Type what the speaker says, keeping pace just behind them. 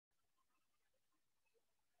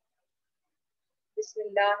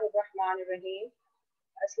Bismillahirrahmanirrahim.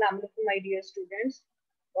 Assalamu alaikum, my dear students.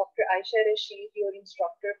 Dr. Aisha Rashid, your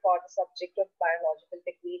instructor for the subject of biological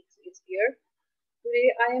techniques, is here.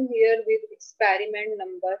 Today, I am here with experiment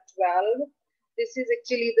number 12. This is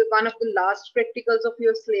actually the one of the last practicals of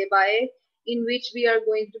your syllabi, in which we are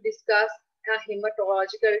going to discuss a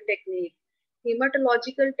hematological technique.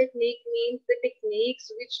 Hematological technique means the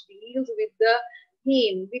techniques which deals with the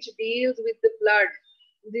heme, which deals with the blood.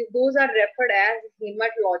 Those are referred as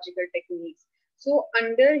hematological techniques. So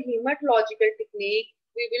under hematological technique,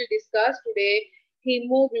 we will discuss today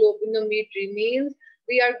hemoglobinometry. Means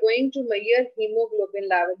we are going to measure hemoglobin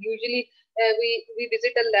level. Usually we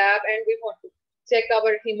visit a lab and we want to check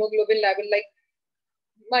our hemoglobin level, like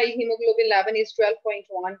my hemoglobin level is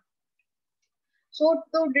 12.1. So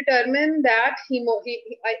to determine that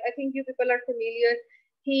I think you people are familiar,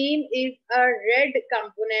 heme is a red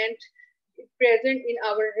component present in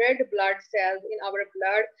our red blood cells in our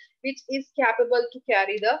blood, which is capable to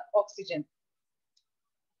carry the oxygen.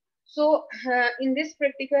 So in this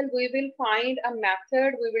practical, we will find a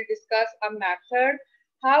method, we will discuss a method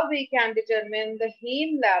how we can determine the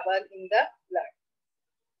heme level in the blood.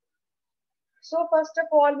 So first of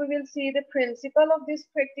all, we will see the principle of this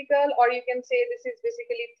practical, or you can say this is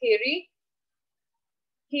basically theory.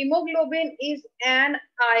 Hemoglobin is an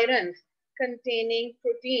iron containing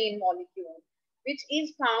protein molecule which is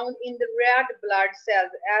found in the red blood cells.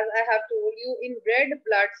 As I have told you, in red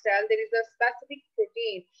blood cell there is a specific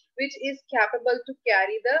protein which is capable to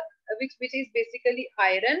carry the which is basically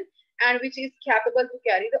iron and which is capable to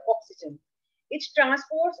carry the oxygen. It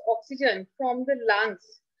transports oxygen from the lungs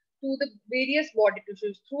to the various body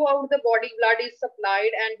tissues. Throughout the body, blood is supplied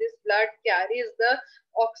and this blood carries the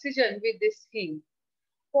oxygen with this heme.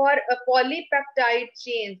 For a polypeptide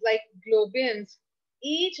chains like globins,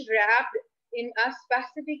 each wrapped in a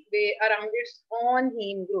specific way around its own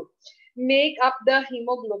heme group, make up the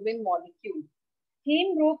hemoglobin molecule.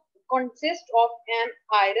 Heme group consists of an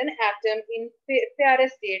iron atom in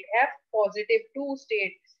ferrous state, F positive 2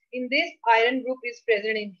 state. In this, iron group is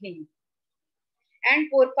present in heme. And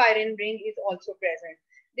porphyrin ring is also present.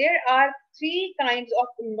 There are three kinds of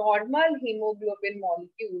normal hemoglobin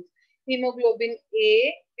molecules. Hemoglobin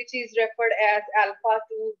A, which is referred as alpha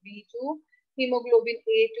 2 B2, hemoglobin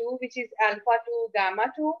A2, which is alpha 2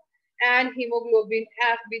 gamma 2, and hemoglobin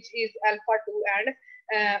F, which is alpha 2 and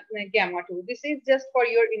gamma 2. This is just for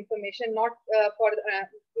your information, not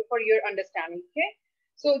for your understanding. Okay,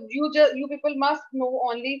 so you people must know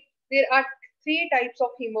only there are three types of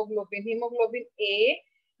hemoglobin: hemoglobin A,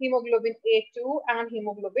 hemoglobin A2, and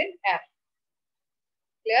hemoglobin F.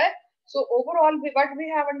 Clear? So overall, what we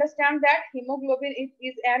have understand that hemoglobin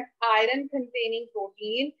is an iron containing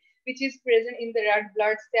protein which is present in the red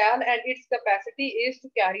blood cell, and its capacity is to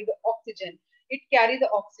carry the oxygen. It carry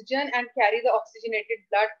the oxygen and carry the oxygenated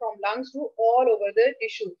blood from lungs to all over the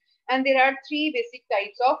tissue. And there are three basic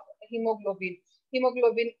types of hemoglobin: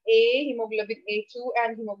 hemoglobin A, hemoglobin A2,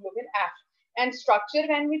 and hemoglobin F. And structure,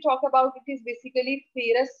 when we talk about it, is basically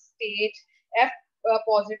ferrous state, F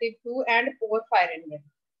positive 2, and porphyrin ring.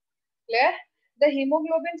 Clear? The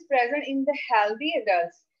hemoglobins present in the healthy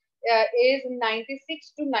adults is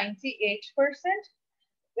 96 to 98%,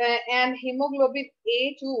 and hemoglobin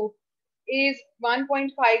A2 is 1.5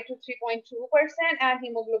 to 3.2%, and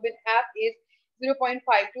hemoglobin F is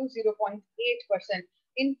 0.5 to 0.8%.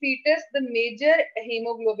 In fetus, the major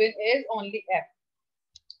hemoglobin is only F.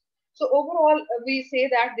 So overall, we say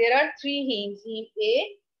that there are three hemes: heme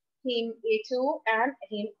A, heme A2, and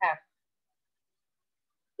heme F.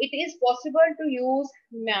 It is possible to use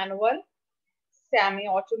manual,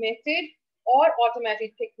 semi-automated, or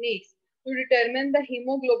automatic techniques to determine the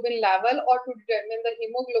hemoglobin level or to determine the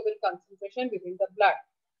hemoglobin concentration within the blood.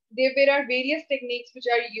 There are various techniques which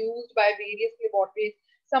are used by various laboratories.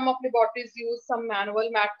 Some of laboratories use some manual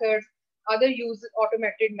methods, others use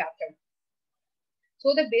automated method.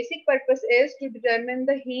 So the basic purpose is to determine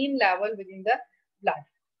the heme level within the blood.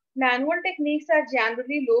 Manual techniques are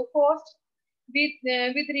generally low cost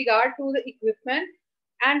with regard to the equipment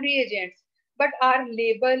and reagents, but are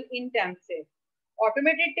labor intensive.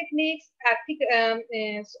 Automated techniques,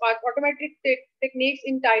 techniques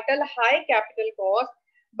entitle high capital cost,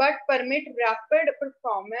 but permit rapid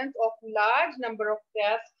performance of large number of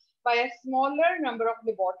tests by a smaller number of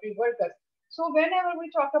laboratory workers. So whenever we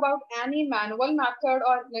talk about any manual method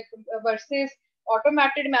or versus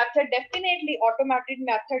automated method, definitely automated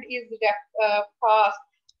method is fast.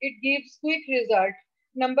 It gives quick result.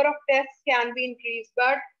 Number of tests can be increased,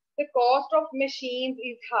 but the cost of machines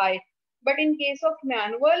is high. But in case of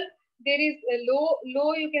manual, there is a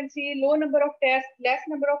low, you can see low number of tests, less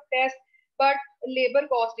number of tests, but labor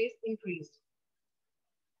cost is increased.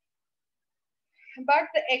 But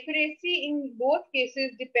the accuracy in both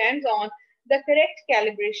cases depends on the correct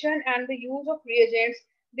calibration and the use of reagents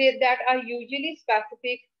that are usually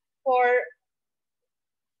specific for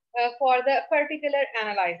for the particular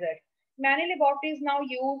analyzer. Many laboratories now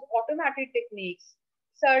use automated techniques.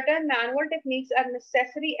 Certain manual techniques are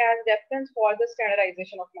necessary as reference for the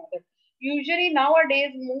standardization of method. Usually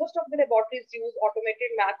nowadays, most of the laboratories use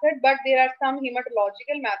automated method, but there are some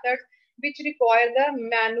hematological methods which require the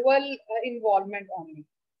manual involvement only.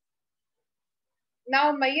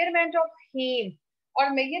 Now, measurement of heme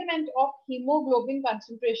or measurement of hemoglobin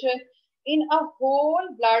concentration in a whole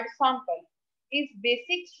blood sample is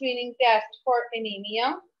basic screening test for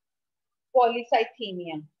anemia,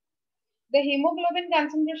 polycythemia. The hemoglobin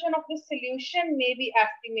concentration of the solution may be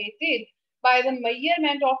estimated by the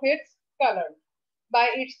measurement of its color, by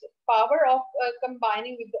its power of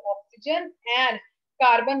combining with the oxygen and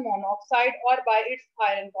carbon monoxide, or by its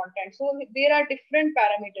iron content. So there are different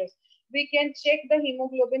parameters. We can check the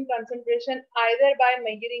hemoglobin concentration either by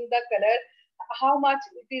measuring the color, how much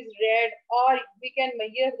it is red, or we can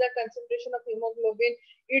measure the concentration of hemoglobin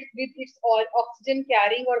with its oxygen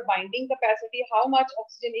carrying or binding capacity, how much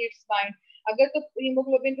oxygen it's bind. अगर तो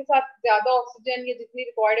haemoglobin के साथ ज्यादा oxygen या जितनी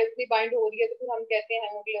required है उतनी bind हो रही है तो फिर हम कहते हैं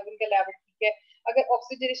हीमोग्लोबिन का लेवल ठीक है. अगर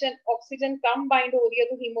ऑक्सीजन कम बाइंड हो रही है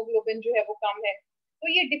तो हीमोग्लोबिन जो है वो कम है. तो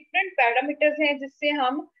ये डिफरेंट पैरामीटर्स हैं जिससे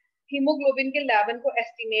हम हीमोग्लोबिन के लेवल को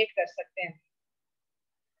एस्टिमेट कर सकते हैं.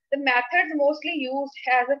 The methods mostly used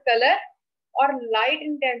as a color or light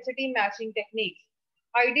intensity matching techniques.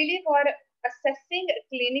 Ideally for assessing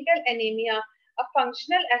clinical anemia, a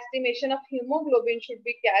functional estimation of hemoglobin should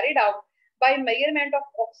be carried out by measurement of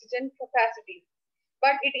oxygen capacity,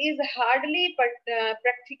 but it is hardly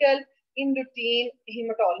practical in routine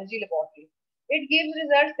hematology laboratory. It gives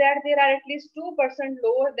results that there are at least 2%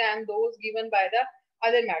 lower than those given by the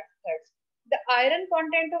other methods. The iron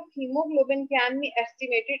content of hemoglobin can be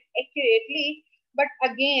estimated accurately, but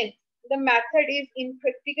again, the method is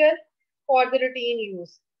impractical for the routine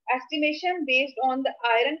use. Estimation based on the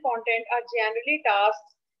iron content are generally tasked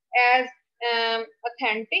as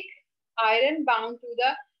authentic. Iron bound to the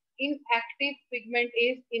inactive pigment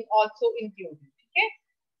is also included. ठीक है.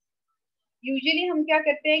 Usually हम क्या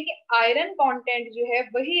करते हैं कि iron content जो है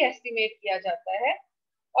वही एस्टिमेट किया जाता है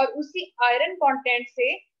और उसी आयरन कंटेंट से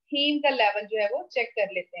हीम का लेवल जो है वो चेक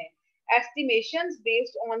कर लेते हैं. Estimations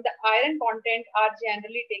based on the iron content are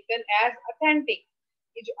generally taken as authentic.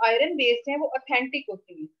 ये जो आयरन बेस्ड है वो ऑथेंटिक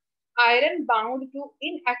होती है. Iron bound to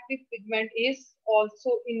inactive pigment is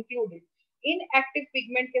also included. Inactive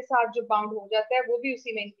pigment के साथ जो बाउंड हो जाता है वो भी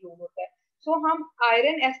उसी में इंक्लूड होता है. सो हम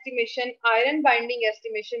iron estimation, iron binding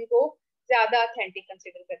estimation को ज्यादा ऑथेंटिक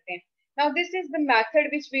कंसीडर करते हैं. Now this is the method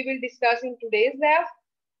which we will discuss in today's lab.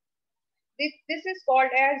 This is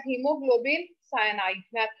called as hemoglobin cyanide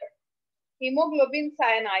method. Hemoglobin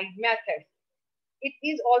cyanide method. It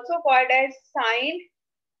is also called as cyan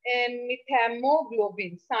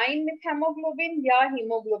methamoglobin. Cyan methamoglobin या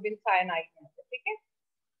hemoglobin cyanide method. ठीक है.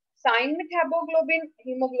 Cyan methamoglobin,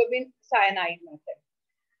 hemoglobin cyanide method.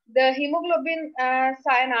 The hemoglobin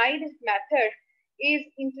cyanide method is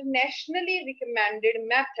internationally recommended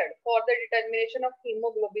method for the determination of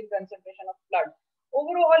hemoglobin concentration of blood.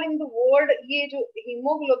 Overall in the world ये जो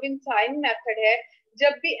haemoglobin sign method है,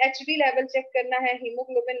 जब भी HB level check करना है,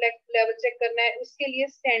 haemoglobin level check करना है, उसके लिए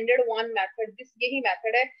स्टैंडर्ड वन मेथड यही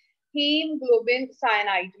मेथड है, हीमोग्लोबिन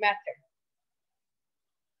साइनाइड मेथड.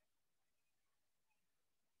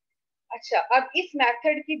 अच्छा, अब इस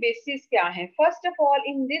मेथड की बेसिस क्या है? First of all,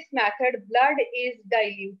 in this method blood is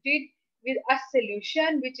diluted with a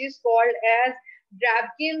solution which is called as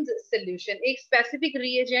ड्रैबकिन्स solution. एक स्पेसिफिक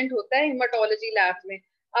रिएजेंट होता है हेमाटोलॉजी लैब में,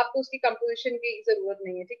 आपको उसकी कंपोजिशन की जरूरत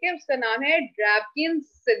नहीं है. ठीक है, उसका नाम है ड्रैबकिन्स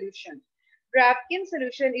solution. ड्रैबकिन्स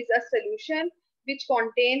solution is a solution which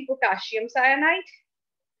contain potassium cyanide,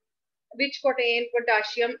 which contain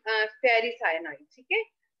potassium फेरिसाइनाइड. ठीक है,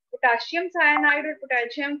 पोटेशियम साइनाइड और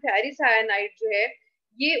पोटेशियम फेरिसाइनाइड जो है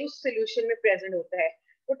ये उस सॉल्यूशन में प्रेजेंट होता है.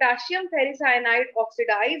 Potassium फेरिसाइनाइड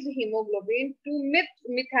oxidised haemoglobin to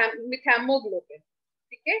मिथामोग्लोबिन.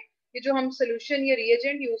 ठीक है, ये जो हम सॉल्यूशन या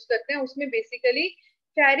रिएजेंट यूज करते हैं उसमें बेसिकली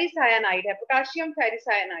फेरिसाइनाइड है, पोटेशियम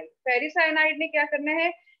फेरिसाइनाइड. फेरिसाइनाइड ने क्या करना है?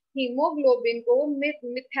 हीमोग्लोबिन को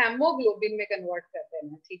मिथामोग्लोबिन में कन्वर्ट कर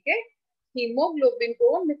देना. ठीक है, हीमोग्लोबिन को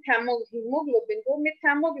मिथामोग्लोबिन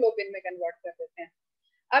में कन्वर्ट कर देते हैं.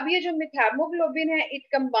 अब ये जो मिथामोग्लोबिन है, it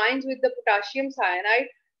combines with the potassium cyanide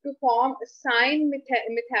to form sign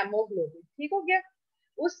मिथामोग्लोबिन. ठीक हो गया.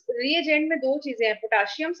 उस रिएजेंट में दो चीजें हैं,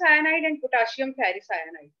 potassium cyanide and potassium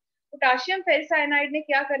फेरिसाइनाइड. Potassium फेरिसाइनाइड ने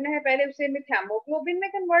क्या करना है, पहले उसे मिथेमोग्लोबिन में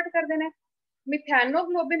कन्वर्ट कर देना है।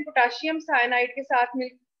 मिथेनोग्लोबिन पोटाशियम साइनाइड के साथ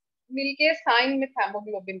मिलके साइन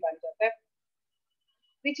मिथेमोग्लोबिन बन जाता है,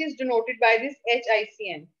 which is denoted by this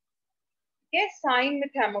HICN. Okay, sign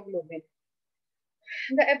मिथेमोग्लोबिन.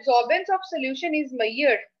 The absorbance of solution is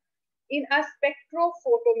measured in a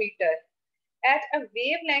spectrophotometer at a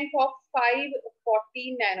wavelength of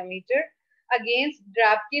 540 nanometer against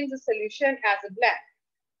Drabkin's solution as a blank.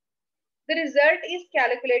 The result is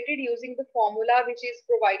calculated using the formula which is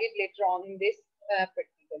provided later on in this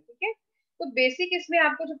practical. ठीक है, तो basic इसमें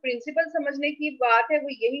आपको जो principal समझने की बात है वो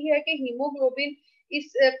यही है कि हीमोग्लोबिन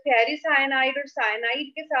इस फेरिसाइनाइड और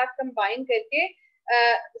साइनाइड के साथ कंबाइन करके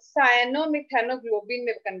साइनोमिथेनोग्लोबिन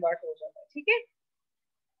में कन्वर्ट हो जाता है। ठीक है,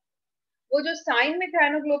 वो जो साइन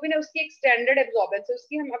मिथेनोग्लोबिन है उसकी एक स्टैंडर्ड एब्जॉर्बेंस है,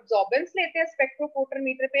 उसकी हम एब्जॉर्बेंस लेते हैं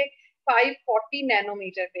स्पेक्ट्रोफोटोमीटर पे 540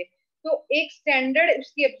 नैनोमीटर पे, तो एक स्टैंडर्ड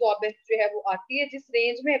उसकी एब्जॉर्बेंस जो है वो आती है, जिस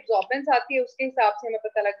रेंज में एब्जॉर्बेंस आती है उसके हिसाब से हमें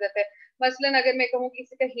पता लग जाता है। मसलन अगर मैं कहूँ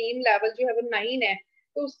किसी का हीम लेवल जो है वो 9 है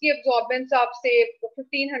तो उसकी एब्जॉर्बेंस आपसे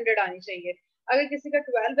 1500 आनी चाहिए, अगर किसी का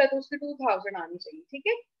 12 है तो उसकी 2000 आनी चाहिए। ठीक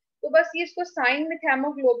है, तो बस ये इसको साइन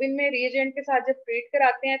मिथेमोग्लोबिन में रिएजेंट के साथ जब ट्रीट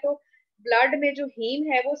कराते हैं तो ब्लड में जो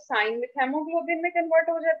हीम है वो साइन मिथेमोग्लोबिन में कन्वर्ट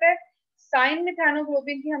हो जाता है। साइन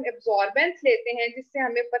मिथेमोग्लोबिन की हम एब्जॉर्बेंस लेते हैं जिससे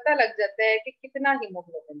हमें पता लग जाता है कि कितना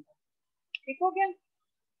हीमोग्लोबिन है। ठीक हो गया।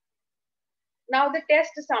 Now the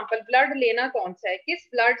test sample, blood लेना कौन सा है, किस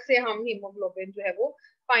ब्लड से हम हीमोग्लोबिन जो है वो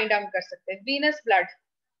फाइंड आउट कर सकते हैं, वीनस ब्लड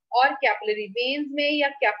और कैपिलरी। वेन्स में या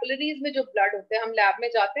कैपिलरीज में जो ब्लड होते हैं, हम लैब में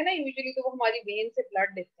जाते हैं ना यूजुअली तो वो हमारी वेन से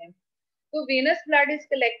ब्लड लेते हैं, तो venous blood is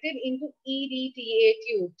collected into EDTA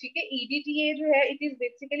tube. ठीक है, EDTA जो है it is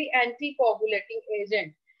basically anti coagulating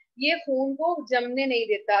agent, ये खून को जमने नहीं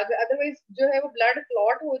देता, अदरवाइज जो है वो ब्लड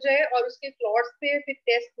क्लॉट हो जाए और उसके क्लॉट्स पे फिर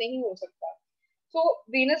टेस्ट नहीं हो सकता। So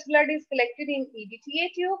venous blood is collected in EDTA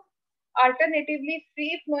tube. Alternatively,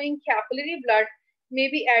 free-flowing capillary blood may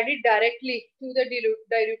be added directly to the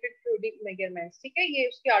diluted fluid measurements. ठीक है, ये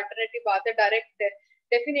उसकी अल्टरनेटिव बात है। डायरेक्ट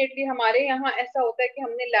डेफिनेटली हमारे यहाँ ऐसा होता है कि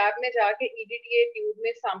हमने लैब में जाके EDTA ट्यूब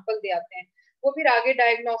में सैंपल दे आते हैं, वो फिर आगे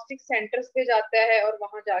डायग्नोस्टिक सेंटर्स पे जाता है और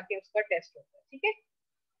वहां जाके उसका टेस्ट होता है। ठीक है,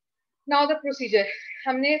 नाउ द प्रोसीजर,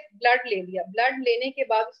 हमने ब्लड ले लिया, ब्लड लेने के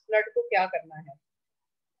बाद उस ब्लड को क्या करना है,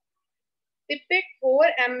 pipette 4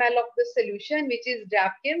 ml of the solution which is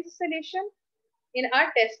Drapkin's solution in our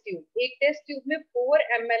test tube. एक टेस्ट ट्यूब में 4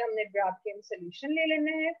 ml हमने Drapkin solution ले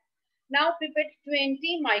लेने हैं। Now pipette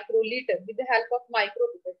 20 microliter with the help of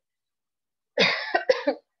micropipette.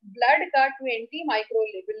 Blood का 20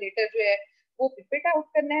 माइक्रोलीटर जो है वो पिपेट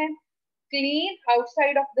आउट करना है। Clean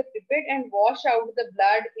outside of the pipette and wash out the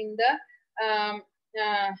blood in the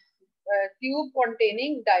tube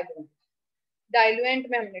containing diluent, diluent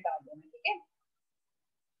में हमने डाल देना। ठीक है,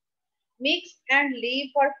 mix and leave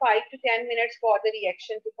for 5 to 10 minutes for the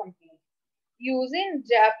reaction to complete. Using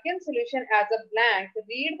Drapkin solution as a blank,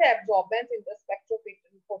 read the absorbance in the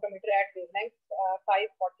spectrophotometer at wavelength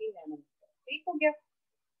 540 nanometer. ठीक हो गया,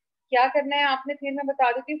 क्या करना है आपने, फिर मैं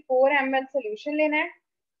बता देती हूँ। 4 ml सोल्यूशन लेना है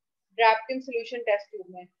ड्रैप्किन सोल्यूशन टेस्ट ट्यूब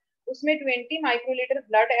में, उसमें 20 माइक्रोलीटर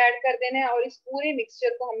ब्लड ऐड कर देना है और इस पूरे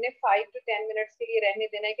मिक्सचर को हमने 5 to 10 मिनट्स के लिए रहने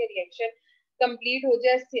देना है कि रिएक्शन कंप्लीट हो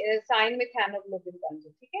जाए, साइन मिथेनोग्लोबिन बन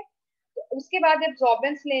जाए। ठीक है, तो उसके बाद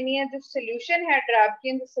एब्जॉर्बेंस लेनी है, जो सोल्यूशन है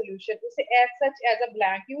ड्रैप्किन सोल्यूशन उसे as such as a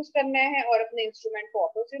blank use करना है और अपने इंस्ट्रूमेंट को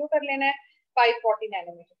ऑटो जीरो कर लेना है 540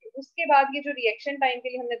 नैनोमीटर के। उसके बाद ये जो रिएक्शन टाइम के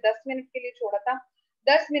लिए हमने 10 मिनट के लिए छोड़ा था,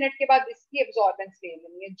 10 मिनट के बाद इसकी एब्जॉर्बेंस ले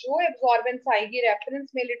लेनी है। जो एब्जॉर्बेंस आएगी रेफरेंस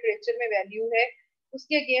में लिटरेचर में वैल्यू है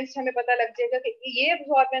उसके अगेंस्ट हमें पता लग जाएगा कि ये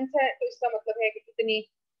एब्जॉर्बेंस है, तो इसका मतलब है कि कितनी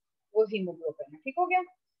वो हीमोग्लोबिन है। ठीक हो गया।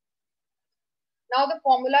 Now the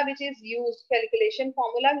formula which is used, calculation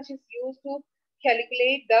formula which is used to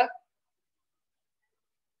calculate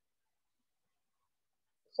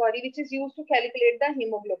the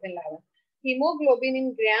hemoglobin level. Hemoglobin in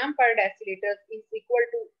gram per deciliter is equal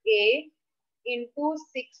to A into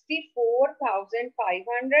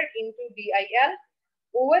 64,500 into DIL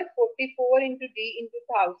over 44 into D into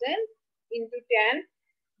 1000 into 10.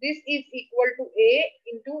 This is equal to A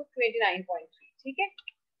into 29.3. ठीक है,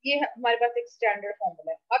 ये हमारे पास एक standard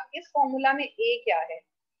formula है। अब इस formula में A क्या है,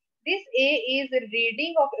 this A is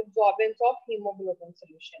reading of absorbance of haemoglobin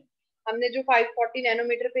solution. हमने जो 540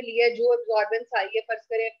 नैनोमीटर पे लिया है, जो एब्जॉर्बेंस आई है फर्ज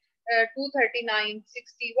करें 239,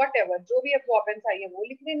 60 व्हाटएवर जो भी एब्जॉर्बेंस आई है वो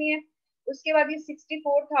लिख देनी है। उसके बाद ये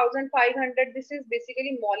 64,500, this is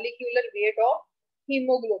basically molecular weight of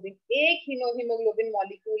haemoglobin. एक हीमोग्लोबिन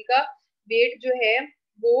मॉलिक्यूल का वेट जो है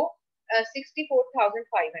वो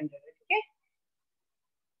 64,500 है। ठीक है,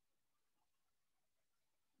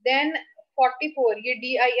 देन 44, ये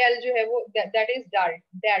DIL जो है वो दैट इज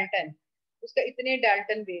डाल्टन, उसका इतने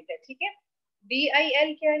डाल्टन वेट है, ठीक है।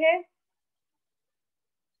 DIL क्या है?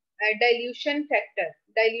 Dilution factor,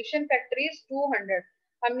 dilution factor is 200।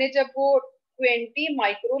 हमने जब वो 20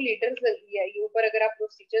 माइक्रोलीटर लिया, ये ऊपर अगर आप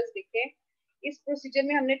प्रोसीजर्स देखें, इस प्रोसीजर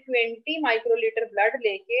में हमने 20 माइक्रोलीटर ब्लड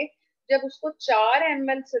लेके जब उसको 4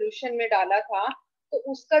 ml सोल्यूशन में डाला था, तो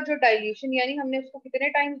उसका जो डाइल्यूशन, यानी हमने उसको कितने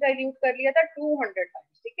टाइम्स डाइल्यूट कर लिया था? 200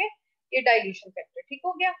 टाइम्स, ठीक है। ये डाइल्यूशन फैक्टर ठीक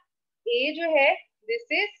हो गया। ए जो है, this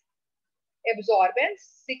is absorbance,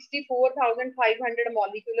 64,500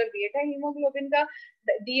 molecular weight है हीमोग्लोबिन का।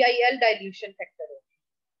 DIL डाइल्यूशन फैक्टर है।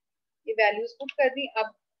 ये वैल्यूज पुट कर दी। अब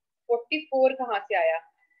 44 कहाँ से आया?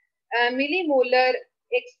 मिली मोलर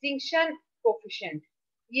एक्सटिंक्शन कोफिशिएंट,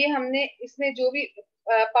 ये हमने इसमें जो भी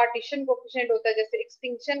पार्टीशन कोफिशिएंट होता है, जैसे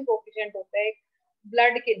एक्सटिंक्शन कोफिशिएंट होता है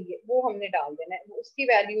ब्लड के लिए, वो हमने डाल देना है। उसकी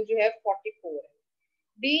वैल्यू जो है 44 है।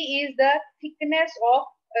 D is the thickness of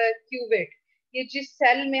qubit, ये जिस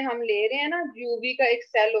सेल में हम ले रहे हैं ना, यूवी का एक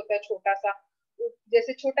सेल होता है छोटा सा,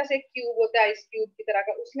 जैसे छोटा सा एक क्यूब होता है आइस क्यूब की तरह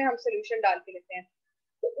का, उसमें हम सोल्यूशन डाल के लेते हैं,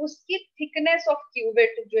 तो उसकी थिकनेस ऑफ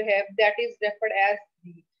क्यूबिट जो है that is referred as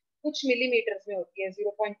D. कुछ मिलीमीटर्स में होती है,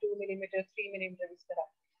 0.2 मिलीमीटर, 3 मिलीमीटर, इस तरह।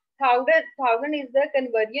 Thousand is the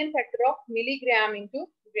conversion factor of milligram into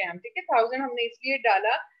gram, ठीक है। 1000 हमने इसलिए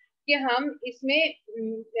डाला कि हम इसमें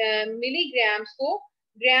मिलीग्राम्स को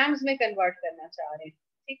ग्राम्स में कन्वर्ट करना चाह रहे हैं,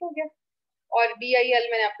 ठीक हो गया। और DIL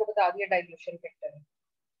मैंने आपको बता दिया डाइल्यूशन फैक्टर है।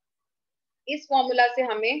 इस फॉर्मूला से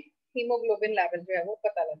हमें हीमोग्लोबिन लेवल जो है वो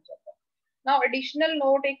पता लग जाता है। Now additional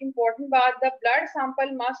note, एक important बात, the blood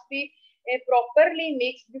sample must be properly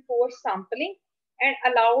mixed before sampling and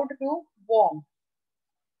allowed to warm,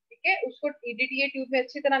 ठीक है। उसको EDTA ट्यूब में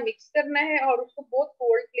अच्छी तरह मिक्स करना है और उसको बहुत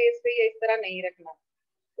कोल्ड प्लेस पे या इस तरह नहीं रखना,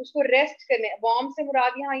 उसको रेस्ट करने, वार्म से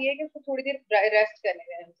मुराद यहाँ ये है कि उसको थोड़ी देर रेस्ट करने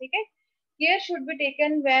देना, ठीक है। Care should be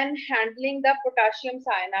taken when handling the potassium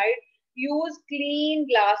cyanide, use clean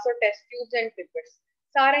glass और टेस्ट ट्यूब्स एंड पिपेट्स,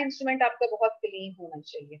 सारा इंस्ट्रूमेंट आपका बहुत क्लीन होना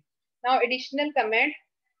चाहिए। Now additional comment,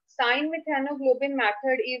 sign methanoglobin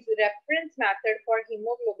method is reference method for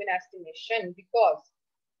hemoglobin estimation because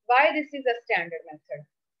why this is a standard method,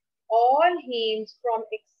 all hemes from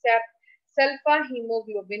except sulpha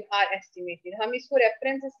haemoglobin are estimated. हम इसको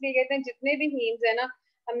reference इसलिए कहते हैं, जितने भी हीम्स है ना,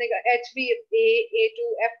 हमने HB A2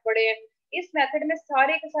 F पढ़े हैं, इस मेथड में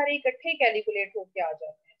सारे के सारे इकट्ठे कैलकुलेट होके आ जाते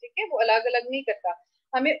हैं, ठीक है। वो अलग अलग नहीं करता,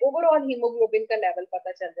 हमें ओवरऑल हीमोग्लोबिन का लेवल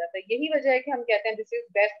पता चल जाता है। यही वजह है कि हम कहते हैं this is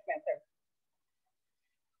best method,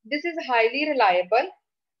 this is highly reliable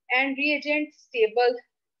and reagent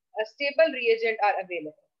stable reagent are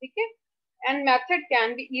available, ठीक है। And method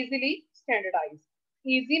can be easily standardise,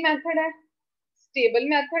 easy method है, स्टेबल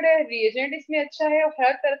मेथड है, रिएजेंट इसमें अच्छा है, और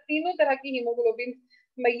हर तरह, तीनों तरह की हीमोग्लोबिन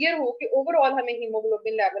मैयर हो के ओवरऑल हमें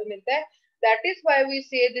हीमोग्लोबिन लेवल मिलता है। दैट इज व्हाई वी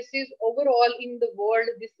से this is overall in the world,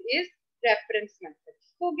 this is reference method,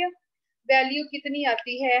 हो गया। वैल्यू कितनी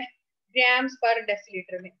आती है? ग्राम्स पर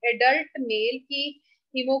डेसीलीटर में। एडल्ट मेल की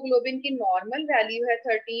हीमोग्लोबिन की नॉर्मल वैल्यू है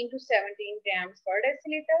 13 to 17 ग्राम्स पर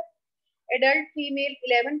decilitre, adult female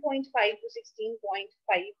 11.5 to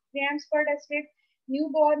 16.5 grams per deciliter,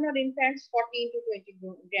 newborn और infants 14 to 20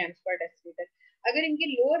 grams per deciliter। अगर इनकी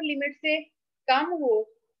लोअर लिमिट से कम हो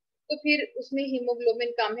तो फिर उसमें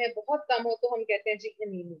हीमोग्लोबिन कम है, बहुत कम हो तो हम कहते हैं जी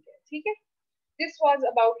एनीमिक है, ठीक है। This was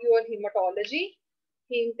about your हीमाटोलॉजी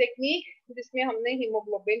haem technique, जिसमें हमने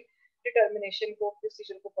हीमोग्लोबिन डिटर्मिनेशन को,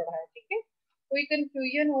 प्रोसीजर को पढ़ा है, ठीक है। कोई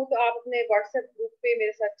कंफ्यूजन हो तो आप अपने व्हाट्सएप ग्रुप पे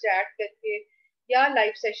मेरे साथ चैट करके या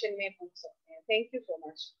लाइव सेशन में पूछ सकते हैं। Thank you so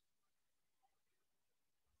much.